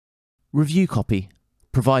Review copy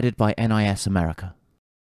provided by NIS America.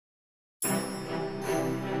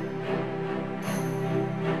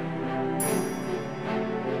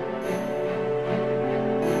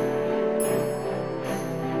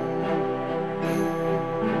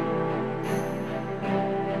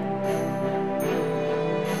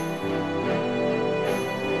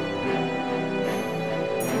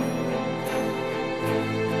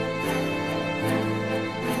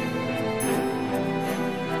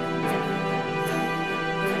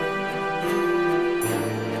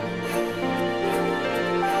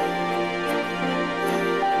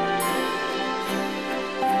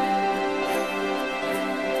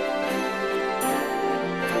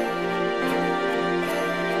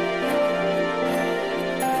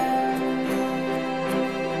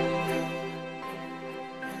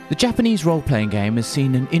 The Japanese role-playing game has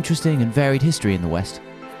seen an interesting and varied history in the West.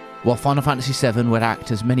 While Final Fantasy VII would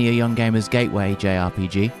act as many a young gamer's gateway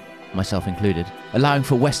JRPG, myself included, allowing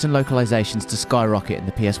for Western localizations to skyrocket in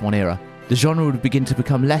the PS1 era, the genre would begin to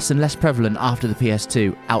become less and less prevalent after the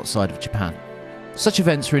PS2 outside of Japan. Such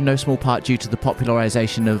events were in no small part due to the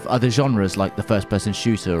popularization of other genres like the first-person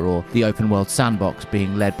shooter or the open-world sandbox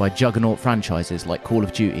being led by juggernaut franchises like Call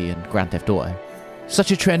of Duty and Grand Theft Auto.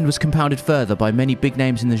 Such a trend was compounded further by many big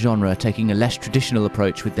names in the genre taking a less traditional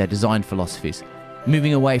approach with their design philosophies,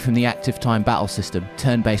 moving away from the active time battle system,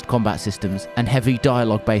 turn-based combat systems, and heavy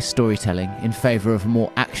dialogue-based storytelling in favour of more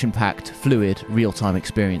action-packed, fluid, real-time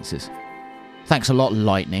experiences. Thanks a lot,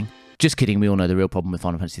 Lightning. Just kidding, we all know the real problem with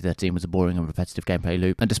Final Fantasy XIII was a boring and repetitive gameplay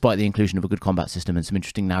loop, and despite the inclusion of a good combat system and some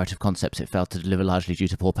interesting narrative concepts, it failed to deliver largely due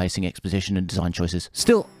to poor pacing, exposition and design choices.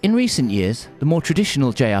 Still, in recent years, the more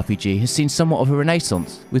traditional JRPG has seen somewhat of a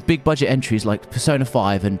renaissance, with big budget entries like Persona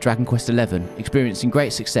 5 and Dragon Quest XI experiencing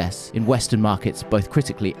great success in Western markets both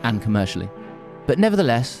critically and commercially. But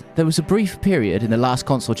nevertheless, there was a brief period in the last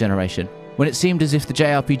console generation when it seemed as if the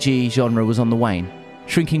JRPG genre was on the wane,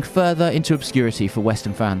 shrinking further into obscurity for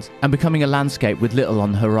Western fans, and becoming a landscape with little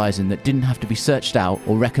on the horizon that didn't have to be searched out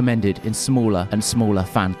or recommended in smaller and smaller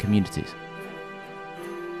fan communities.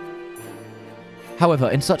 However,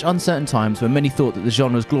 in such uncertain times when many thought that the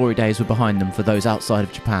genre's glory days were behind them for those outside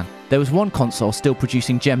of Japan, there was one console still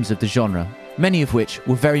producing gems of the genre, many of which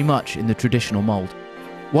were very much in the traditional mould.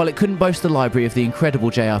 While it couldn't boast the library of the incredible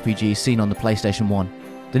JRPGs seen on the PlayStation 1,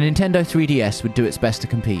 the Nintendo 3DS would do its best to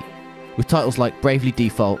compete, with titles like Bravely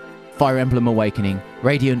Default, Fire Emblem Awakening,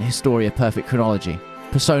 Radiant Historia Perfect Chronology,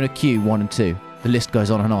 Persona Q 1 and 2, the list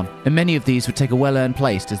goes on, and many of these would take a well-earned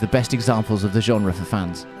place as the best examples of the genre for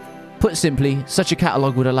fans. Put simply, such a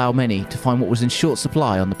catalogue would allow many to find what was in short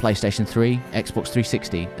supply on the PlayStation 3, Xbox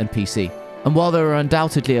 360 and PC. And while there are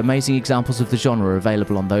undoubtedly amazing examples of the genre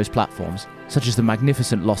available on those platforms, such as the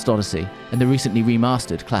magnificent Lost Odyssey and the recently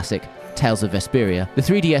remastered classic Tales of Vesperia, the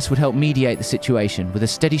 3DS would help mediate the situation with a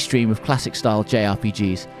steady stream of classic-style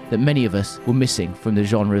JRPGs that many of us were missing from the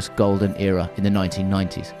genre's golden era in the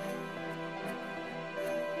 1990s.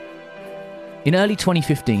 In early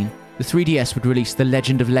 2015, the 3DS would release The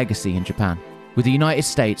Legend of Legacy in Japan, with the United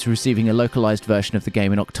States receiving a localized version of the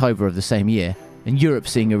game in October of the same year, and Europe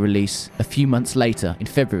seeing a release a few months later in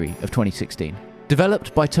February of 2016.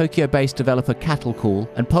 Developed by Tokyo-based developer Cattle Call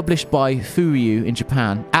and published by Furyu in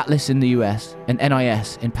Japan, Atlas in the US, and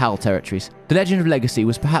NIS in PAL territories, The Legend of Legacy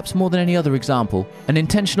was perhaps more than any other example an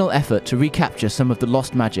intentional effort to recapture some of the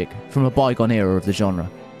lost magic from a bygone era of the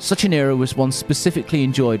genre. Such an era was one specifically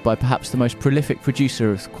enjoyed by perhaps the most prolific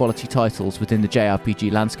producer of quality titles within the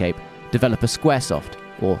JRPG landscape, developer Squaresoft,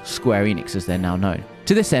 or Square Enix as they're now known.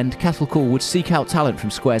 To this end, Cattle Call would seek out talent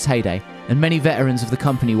from Square's heyday, and many veterans of the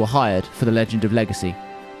company were hired for The Legend of Legacy,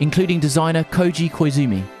 including designer Koji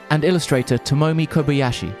Koizumi and illustrator Tomomi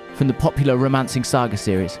Kobayashi from the popular Romancing Saga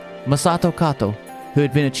series, Masato Kato, who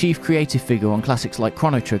had been a chief creative figure on classics like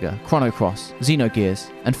Chrono Trigger, Chrono Cross,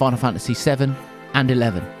 Xenogears, and Final Fantasy VII and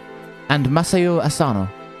XI, and Masayo Asano,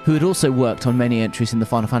 who had also worked on many entries in the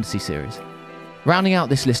Final Fantasy series. Rounding out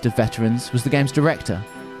this list of veterans was the game's director,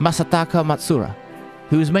 Masataka Matsura,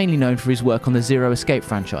 who was mainly known for his work on the Zero Escape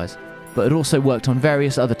franchise, but had also worked on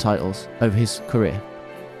various other titles over his career.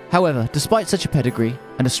 However, despite such a pedigree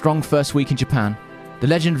and a strong first week in Japan, The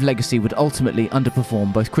Legend of Legacy would ultimately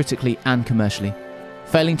underperform both critically and commercially,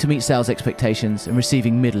 failing to meet sales expectations and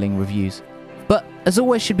receiving middling reviews. But, as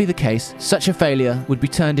always should be the case, such a failure would be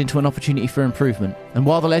turned into an opportunity for improvement, and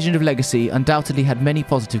while The Legend of Legacy undoubtedly had many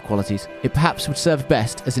positive qualities, it perhaps would serve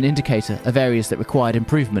best as an indicator of areas that required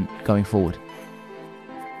improvement going forward.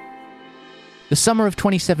 The summer of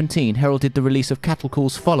 2017 heralded the release of Cattle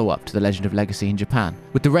Call's follow-up to The Legend of Legacy in Japan,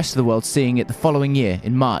 with the rest of the world seeing it the following year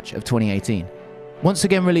in March of 2018. Once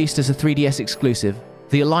again released as a 3DS exclusive,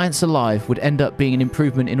 the Alliance Alive would end up being an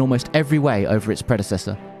improvement in almost every way over its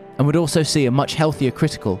predecessor, and would also see a much healthier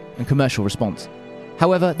critical and commercial response.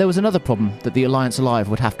 However, there was another problem that the Alliance Alive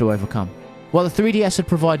would have to overcome. While the 3DS had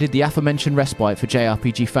provided the aforementioned respite for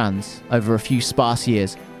JRPG fans over a few sparse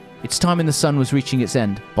years, its time in the sun was reaching its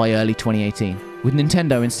end by early 2018, with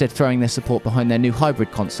Nintendo instead throwing their support behind their new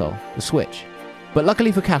hybrid console, the Switch. But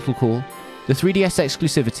luckily for Cattle Call, the 3DS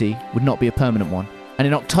exclusivity would not be a permanent one, and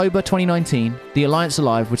in October 2019, the Alliance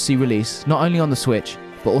Alive would see release not only on the Switch,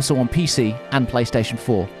 but also on PC and PlayStation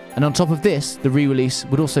 4. And on top of this, the re-release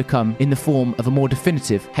would also come in the form of a more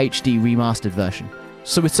definitive HD remastered version.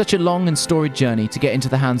 So with such a long and storied journey to get into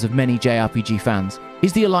the hands of many JRPG fans,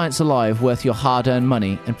 is the Alliance Alive worth your hard-earned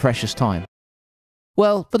money and precious time?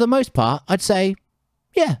 Well, for the most part, I'd say,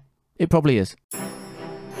 yeah, it probably is.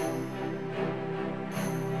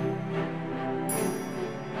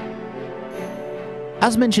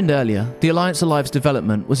 As mentioned earlier, the Alliance Alive's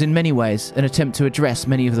development was in many ways an attempt to address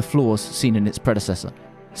many of the flaws seen in its predecessor.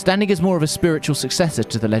 Standing as more of a spiritual successor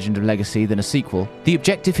to The Legend of Legacy than a sequel, the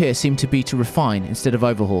objective here seemed to be to refine instead of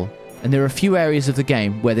overhaul, and there are a few areas of the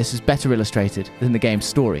game where this is better illustrated than the game's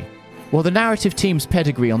story. While the narrative team's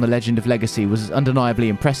pedigree on The Legend of Legacy was undeniably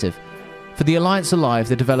impressive, for the Alliance Alive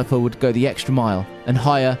the developer would go the extra mile and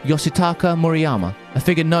hire Yoshitaka Moriyama, a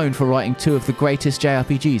figure known for writing two of the greatest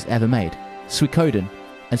JRPGs ever made, Suikoden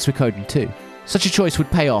and Suikoden 2. Such a choice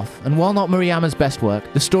would pay off, and while not Moriyama's best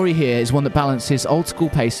work, the story here is one that balances old-school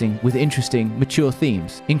pacing with interesting, mature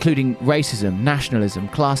themes, including racism, nationalism,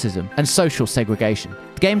 classism, and social segregation.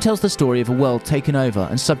 The game tells the story of a world taken over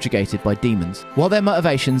and subjugated by demons. While their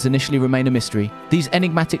motivations initially remain a mystery, these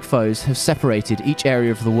enigmatic foes have separated each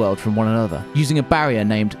area of the world from one another, using a barrier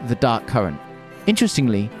named the Dark Current.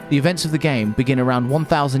 Interestingly, the events of the game begin around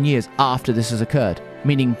 1,000 years after this has occurred,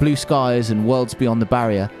 meaning blue skies and worlds beyond the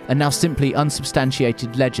barrier are now simply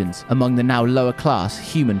unsubstantiated legends among the now lower class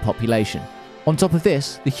human population. On top of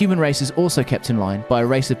this, the human race is also kept in line by a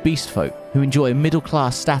race of beast folk who enjoy middle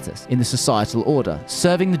class status in the societal order,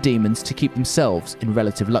 serving the demons to keep themselves in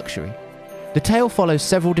relative luxury. The tale follows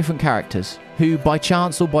several different characters who, by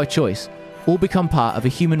chance or by choice, all become part of a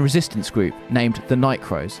human resistance group named the Night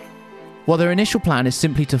Crows. While their initial plan is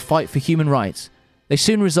simply to fight for human rights, they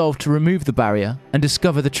soon resolve to remove the barrier and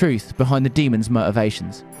discover the truth behind the demon's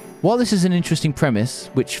motivations. While this is an interesting premise,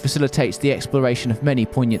 which facilitates the exploration of many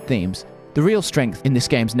poignant themes, the real strength in this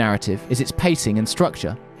game's narrative is its pacing and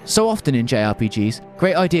structure. So often in JRPGs,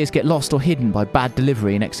 great ideas get lost or hidden by bad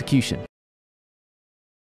delivery and execution.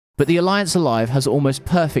 But the Alliance Alive has almost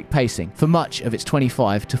perfect pacing for much of its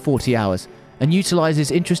 25 to 40 hours, and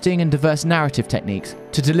utilises interesting and diverse narrative techniques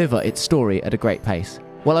to deliver its story at a great pace.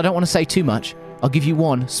 While I don't want to say too much, I'll give you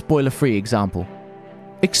one spoiler-free example.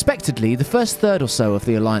 Expectedly, the first third or so of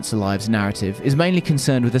the Alliance Alive's narrative is mainly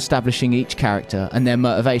concerned with establishing each character and their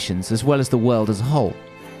motivations, as well as the world as a whole.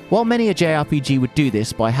 While many a JRPG would do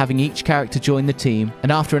this by having each character join the team,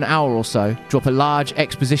 and after an hour or so, drop a large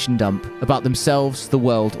exposition dump about themselves, the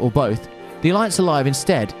world, or both, the Alliance Alive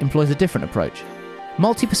instead employs a different approach.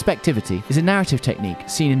 Multi-perspectivity is a narrative technique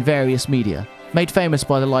seen in various media, made famous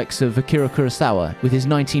by the likes of Akira Kurosawa with his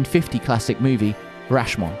 1950 classic movie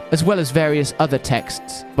Rashomon, as well as various other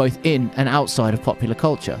texts both in and outside of popular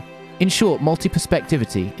culture. In short,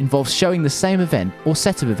 multi-perspectivity involves showing the same event or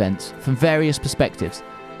set of events from various perspectives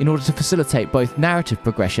in order to facilitate both narrative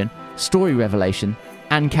progression, story revelation,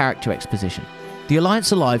 and character exposition. The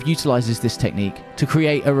Alliance Alive utilises this technique to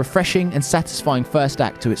create a refreshing and satisfying first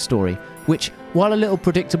act to its story, which, while a little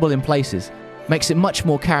predictable in places, makes it much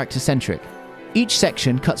more character-centric. Each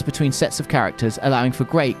section cuts between sets of characters, allowing for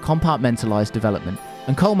great compartmentalised development,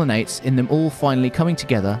 and culminates in them all finally coming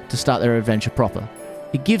together to start their adventure proper.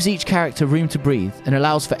 It gives each character room to breathe and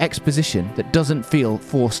allows for exposition that doesn't feel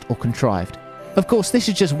forced or contrived. Of course, this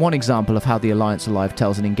is just one example of how the Alliance Alive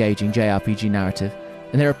tells an engaging JRPG narrative,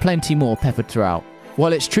 and there are plenty more peppered throughout.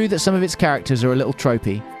 While it's true that some of its characters are a little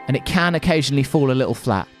tropey, and it can occasionally fall a little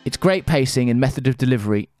flat, its great pacing and method of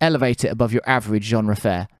delivery elevate it above your average genre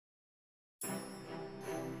fare.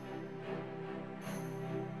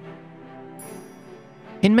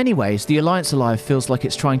 In many ways, the Alliance Alive feels like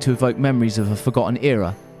it's trying to evoke memories of a forgotten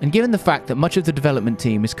era, and given the fact that much of the development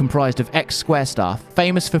team is comprised of ex-Square staff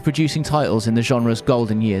famous for producing titles in the genre's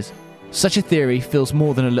golden years, such a theory feels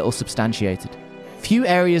more than a little substantiated. Few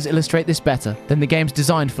areas illustrate this better than the game's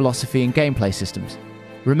design philosophy and gameplay systems.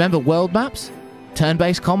 Remember world maps?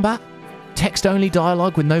 Turn-based combat? Text-only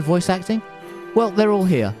dialogue with no voice acting? Well, they're all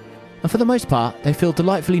here, and for the most part, they feel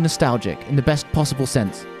delightfully nostalgic in the best possible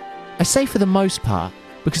sense. I say for the most part,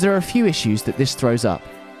 because there are a few issues that this throws up.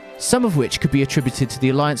 some of which could be attributed to the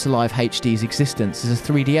Alliance Alive HD's existence as a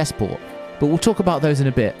 3DS port, but we'll talk about those in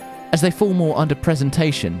a bit, as they fall more under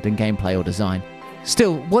presentation than gameplay or design.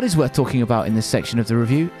 Still, what is worth talking about in this section of the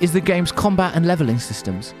review is the game's combat and leveling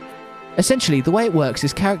systems. Essentially, the way it works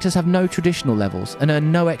is characters have no traditional levels and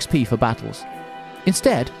earn no XP for battles.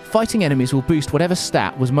 Instead, fighting enemies will boost whatever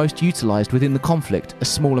stat was most utilised within the conflict a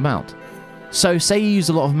small amount. So, say you use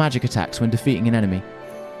a lot of magic attacks when defeating an enemy,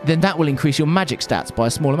 then that will increase your magic stats by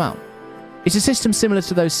a small amount. It's a system similar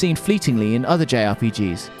to those seen fleetingly in other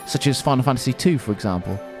JRPGs, such as Final Fantasy II for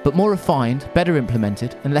example, but more refined, better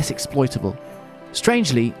implemented, and less exploitable.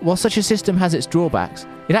 Strangely, while such a system has its drawbacks,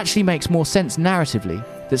 it actually makes more sense narratively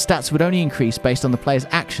that stats would only increase based on the player's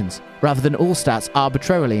actions, rather than all stats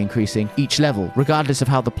arbitrarily increasing each level, regardless of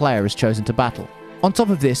how the player has chosen to battle. On top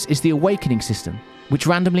of this is the Awakening system, which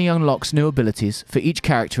randomly unlocks new abilities for each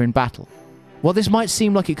character in battle. While this might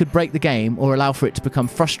seem like it could break the game or allow for it to become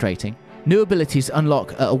frustrating, new abilities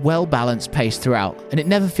unlock at a well-balanced pace throughout, and it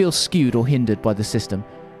never feels skewed or hindered by the system,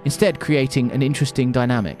 instead creating an interesting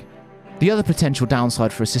dynamic. The other potential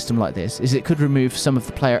downside for a system like this is it could remove some of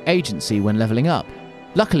the player agency when leveling up.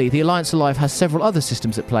 Luckily, the Alliance Alive has several other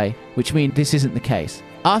systems at play, which mean this isn't the case.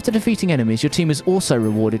 After defeating enemies, your team is also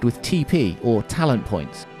rewarded with TP, or talent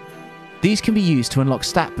points. These can be used to unlock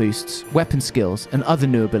stat boosts, weapon skills, and other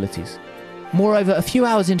new abilities. Moreover, a few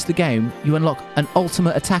hours into the game, you unlock an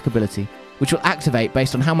ultimate attack ability, which will activate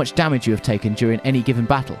based on how much damage you have taken during any given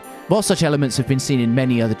battle. While such elements have been seen in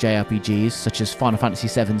many other JRPGs, such as Final Fantasy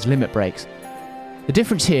VII's Limit Breaks, the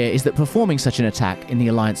difference here is that performing such an attack in the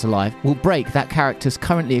Alliance Alive will break that character's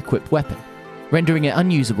currently equipped weapon, rendering it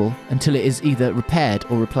unusable until it is either repaired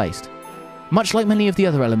or replaced. Much like many of the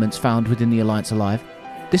other elements found within the Alliance Alive,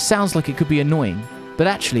 this sounds like it could be annoying, but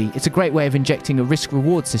actually it's a great way of injecting a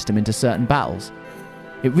risk-reward system into certain battles.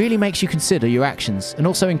 It really makes you consider your actions and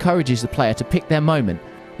also encourages the player to pick their moment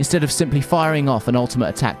instead of simply firing off an ultimate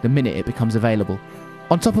attack the minute it becomes available.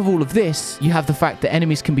 On top of all of this, you have the fact that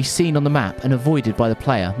enemies can be seen on the map and avoided by the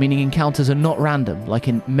player, meaning encounters are not random like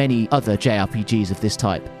in many other JRPGs of this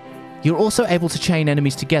type. You're also able to chain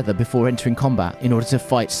enemies together before entering combat in order to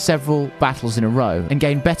fight several battles in a row and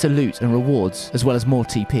gain better loot and rewards as well as more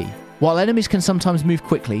TP. While enemies can sometimes move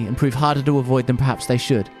quickly and prove harder to avoid than perhaps they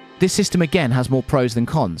should, this system again has more pros than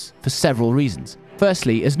cons, for several reasons.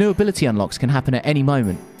 Firstly, as new ability unlocks can happen at any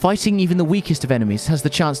moment, fighting even the weakest of enemies has the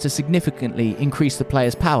chance to significantly increase the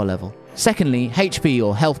player's power level. Secondly, HP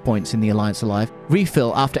or health points in the Alliance Alive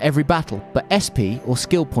refill after every battle, but SP or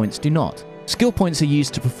skill points do not. Skill points are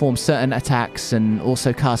used to perform certain attacks and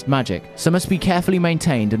also cast magic, so must be carefully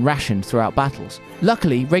maintained and rationed throughout battles.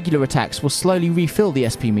 Luckily, regular attacks will slowly refill the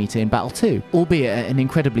SP meter in battle too, albeit at an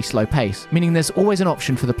incredibly slow pace, meaning there's always an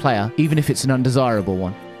option for the player, even if it's an undesirable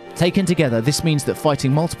one. Taken together, this means that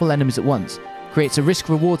fighting multiple enemies at once creates a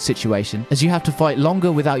risk-reward situation, as you have to fight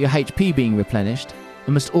longer without your HP being replenished,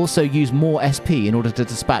 and must also use more SP in order to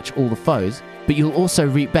dispatch all the foes, but you'll also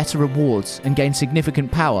reap better rewards and gain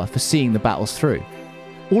significant power for seeing the battles through.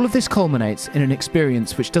 All of this culminates in an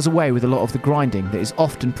experience which does away with a lot of the grinding that is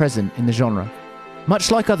often present in the genre.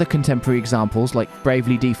 Much like other contemporary examples like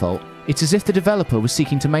Bravely Default, it's as if the developer was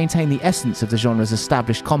seeking to maintain the essence of the genre's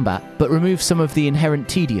established combat, but remove some of the inherent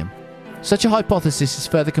tedium. Such a hypothesis is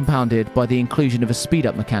further compounded by the inclusion of a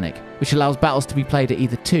speed-up mechanic, which allows battles to be played at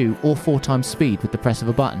either 2 or 4 times speed with the press of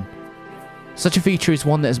a button. Such a feature is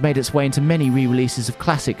one that has made its way into many re-releases of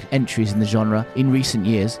classic entries in the genre in recent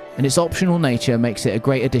years, and its optional nature makes it a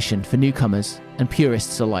great addition for newcomers and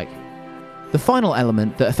purists alike. The final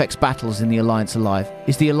element that affects battles in the Alliance Alive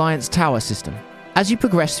is the Alliance Tower system. As you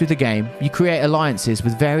progress through the game, you create alliances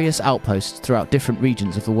with various outposts throughout different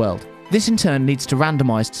regions of the world. This in turn leads to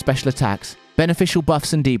randomized special attacks, beneficial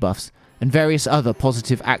buffs and debuffs, and various other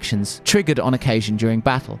positive actions triggered on occasion during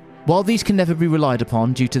battle. While these can never be relied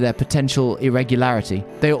upon due to their potential irregularity,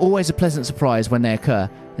 they are always a pleasant surprise when they occur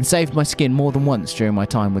and saved my skin more than once during my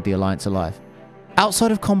time with the Alliance Alive.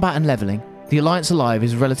 Outside of combat and leveling, the Alliance Alive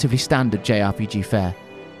is relatively standard JRPG fare.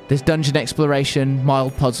 There's dungeon exploration,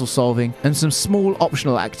 mild puzzle solving, and some small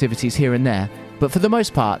optional activities here and there, but for the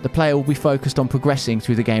most part, the player will be focused on progressing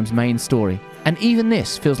through the game's main story, and even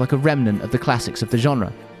this feels like a remnant of the classics of the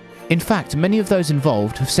genre. In fact, many of those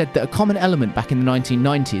involved have said that a common element back in the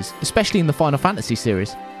 1990s, especially in the Final Fantasy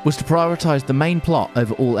series, was to prioritise the main plot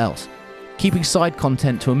over all else, keeping side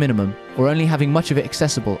content to a minimum, or only having much of it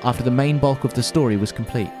accessible after the main bulk of the story was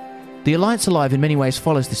complete. The Alliance Alive in many ways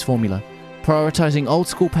follows this formula, prioritising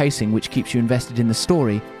old-school pacing which keeps you invested in the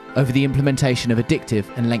story over the implementation of addictive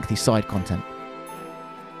and lengthy side content.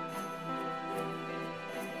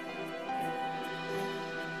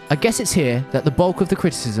 I guess it's here that the bulk of the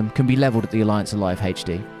criticism can be levelled at the Alliance Alive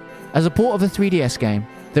HD. As a port of a 3DS game,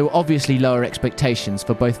 there were obviously lower expectations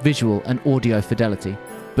for both visual and audio fidelity,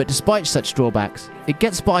 but despite such drawbacks, it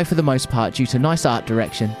gets by for the most part due to nice art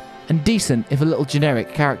direction and decent, if a little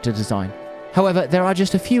generic, character design. However, there are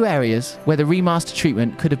just a few areas where the remaster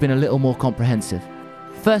treatment could have been a little more comprehensive.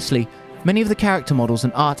 Firstly, many of the character models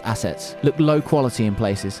and art assets look low quality in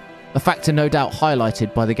places, a factor no doubt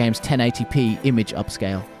highlighted by the game's 1080p image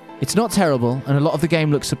upscale. It's not terrible, and a lot of the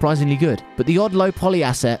game looks surprisingly good, but the odd low poly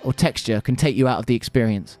asset or texture can take you out of the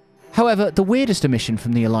experience. However, the weirdest omission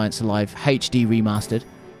from the Alliance Alive HD Remastered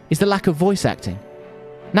is the lack of voice acting.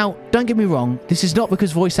 Now, don't get me wrong, this is not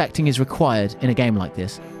because voice acting is required in a game like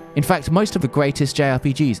this. In fact, most of the greatest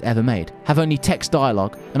JRPGs ever made have only text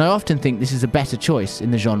dialogue, and I often think this is a better choice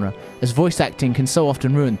in the genre, as voice acting can so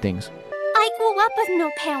often ruin things. I grew up with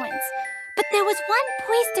no parents, but there was one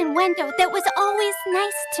priest in Wendo that was always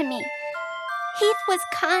nice to me. Heath was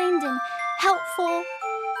kind and helpful.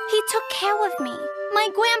 He took care of me. My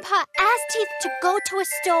grandpa asked Heath to go to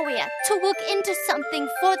Astoria to look into something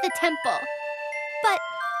for the temple. But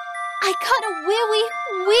I got a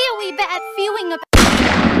really bad feeling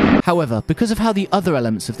about it. However, because of how the other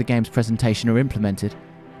elements of the game's presentation are implemented,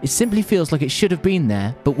 it simply feels like it should have been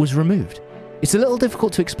there but was removed. It's a little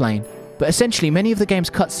difficult to explain, but essentially many of the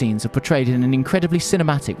game's cutscenes are portrayed in an incredibly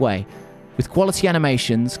cinematic way, with quality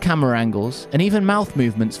animations, camera angles, and even mouth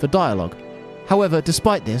movements for dialogue. However,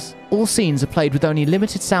 despite this, all scenes are played with only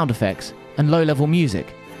limited sound effects and low-level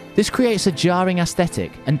music. This creates a jarring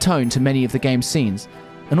aesthetic and tone to many of the game's scenes,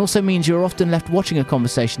 and also means you're often left watching a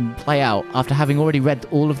conversation play out after having already read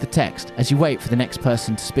all of the text as you wait for the next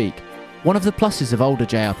person to speak. One of the pluses of older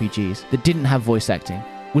JRPGs that didn't have voice acting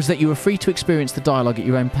was that you were free to experience the dialogue at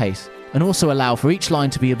your own pace, and also allow for each line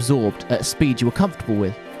to be absorbed at a speed you were comfortable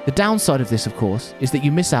with. The downside of this, of course, is that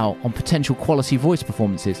you miss out on potential quality voice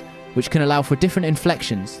performances, which can allow for different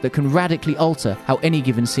inflections that can radically alter how any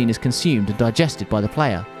given scene is consumed and digested by the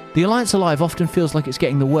player. The Alliance Alive often feels like it's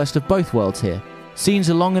getting the worst of both worlds here. Scenes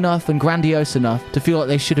are long enough and grandiose enough to feel like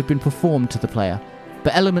they should have been performed to the player,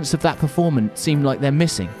 but elements of that performance seem like they're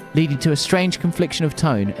missing, leading to a strange confliction of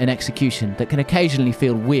tone and execution that can occasionally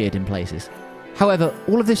feel weird in places. However,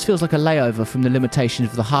 all of this feels like a layover from the limitations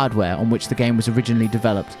of the hardware on which the game was originally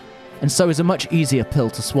developed, and so is a much easier pill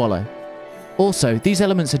to swallow. Also, these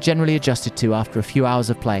elements are generally adjusted to after a few hours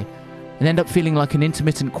of play, and end up feeling like an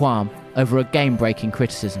intermittent qualm over a game-breaking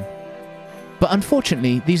criticism. But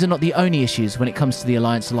unfortunately, these are not the only issues when it comes to the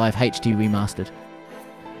Alliance Alive HD Remastered.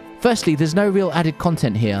 Firstly, there's no real added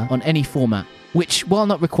content here on any format, which, while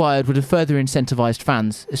not required, would have further incentivized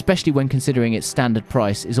fans, especially when considering its standard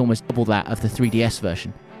price is almost double that of the 3DS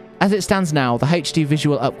version. As it stands now, the HD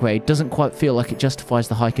visual upgrade doesn't quite feel like it justifies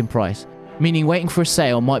the hike in price, meaning waiting for a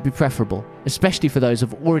sale might be preferable, especially for those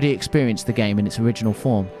who've already experienced the game in its original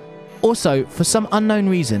form. Also, for some unknown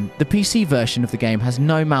reason, the PC version of the game has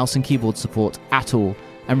no mouse and keyboard support at all,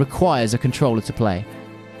 and requires a controller to play.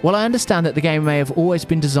 While I understand that the game may have always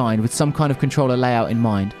been designed with some kind of controller layout in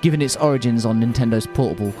mind, given its origins on Nintendo's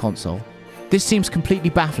portable console, this seems completely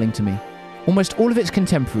baffling to me. Almost all of its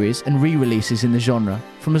contemporaries and re-releases in the genre,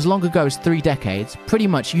 from as long ago as 3 decades, pretty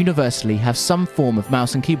much universally have some form of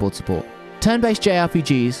mouse and keyboard support. Turn-based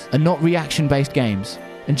JRPGs are not reaction-based games,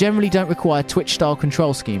 and generally don't require Twitch-style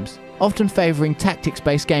control schemes, often favouring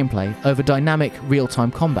tactics-based gameplay over dynamic, real-time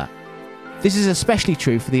combat. This is especially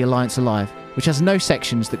true for the Alliance Alive, which has no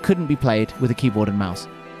sections that couldn't be played with a keyboard and mouse.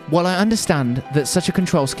 While I understand that such a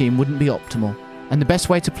control scheme wouldn't be optimal, and the best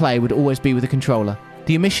way to play would always be with a controller,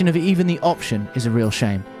 the omission of even the option is a real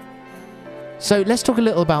shame. So let's talk a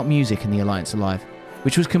little about music in the Alliance Alive,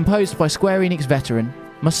 which was composed by Square Enix veteran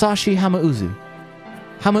Masashi Hamauzu.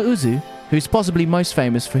 Hamauzu, who is possibly most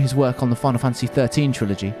famous for his work on the Final Fantasy XIII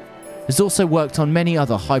trilogy, has also worked on many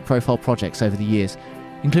other high-profile projects over the years,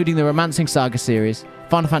 including the Romancing Saga series,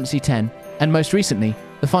 Final Fantasy X, and most recently,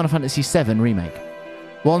 the Final Fantasy VII remake.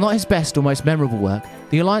 While not his best or most memorable work,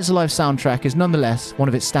 the Alliance Alive soundtrack is nonetheless one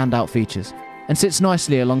of its standout features, and sits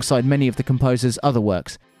nicely alongside many of the composer's other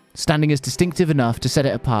works, standing as distinctive enough to set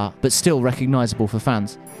it apart, but still recognisable for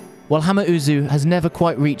fans. While Hamauzu has never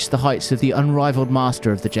quite reached the heights of the unrivaled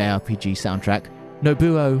master of the JRPG soundtrack,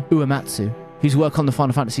 Nobuo Uematsu, whose work on the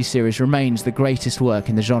Final Fantasy series remains the greatest work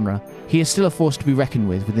in the genre, he is still a force to be reckoned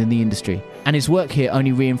with within the industry, and his work here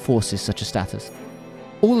only reinforces such a status.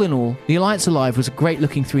 All in all, the Alliance Alive was a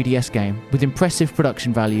great-looking 3DS game with impressive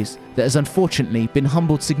production values that has unfortunately been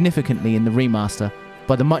humbled significantly in the remaster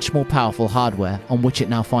by the much more powerful hardware on which it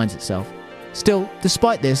now finds itself. Still,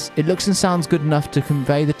 despite this, it looks and sounds good enough to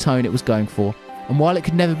convey the tone it was going for, and while it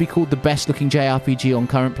could never be called the best looking JRPG on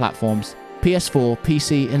current platforms, PS4,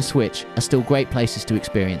 PC and Switch are still great places to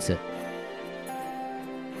experience it.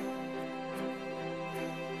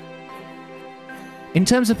 In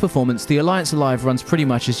terms of performance, the Alliance Alive runs pretty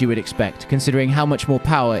much as you would expect, considering how much more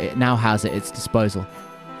power it now has at its disposal.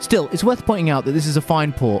 Still, it's worth pointing out that this is a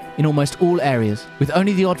fine port in almost all areas, with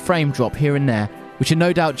only the odd frame drop here and there, which are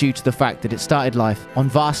no doubt due to the fact that it started life on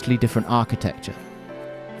vastly different architecture.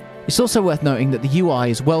 It's also worth noting that the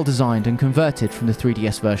UI is well designed and converted from the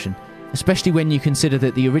 3DS version, especially when you consider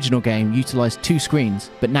that the original game utilised 2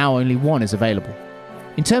 screens, but now only 1 is available.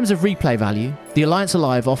 In terms of replay value, the Alliance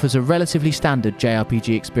Alive offers a relatively standard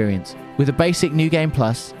JRPG experience, with a basic New Game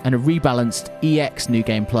Plus and a rebalanced EX New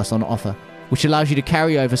Game Plus on offer, which allows you to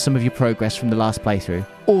carry over some of your progress from the last playthrough,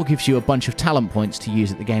 or gives you a bunch of talent points to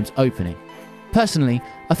use at the game's opening. Personally,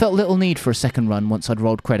 I felt little need for a second run once I'd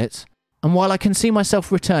rolled credits, and while I can see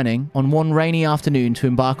myself returning on one rainy afternoon to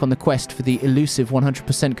embark on the quest for the elusive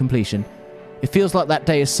 100% completion, it feels like that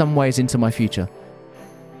day is some ways into my future.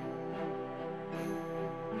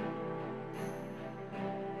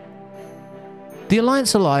 The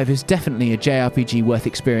Alliance Alive is definitely a JRPG worth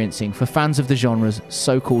experiencing for fans of the genre's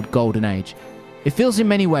so-called golden age. It feels in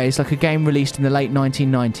many ways like a game released in the late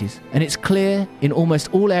 1990s, and it's clear in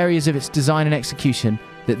almost all areas of its design and execution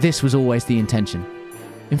that this was always the intention.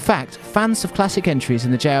 In fact, fans of classic entries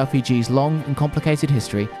in the JRPG's long and complicated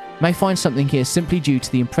history may find something here simply due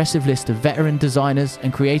to the impressive list of veteran designers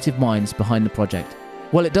and creative minds behind the project.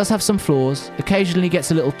 While it does have some flaws, occasionally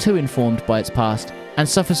gets a little too informed by its past, and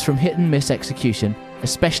suffers from hit-and-miss execution,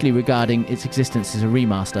 especially regarding its existence as a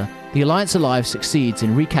remaster, the Alliance Alive succeeds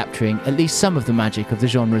in recapturing at least some of the magic of the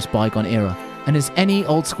genre's bygone era, and as any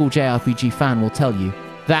old-school JRPG fan will tell you,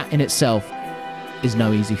 that in itself is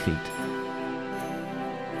no easy feat.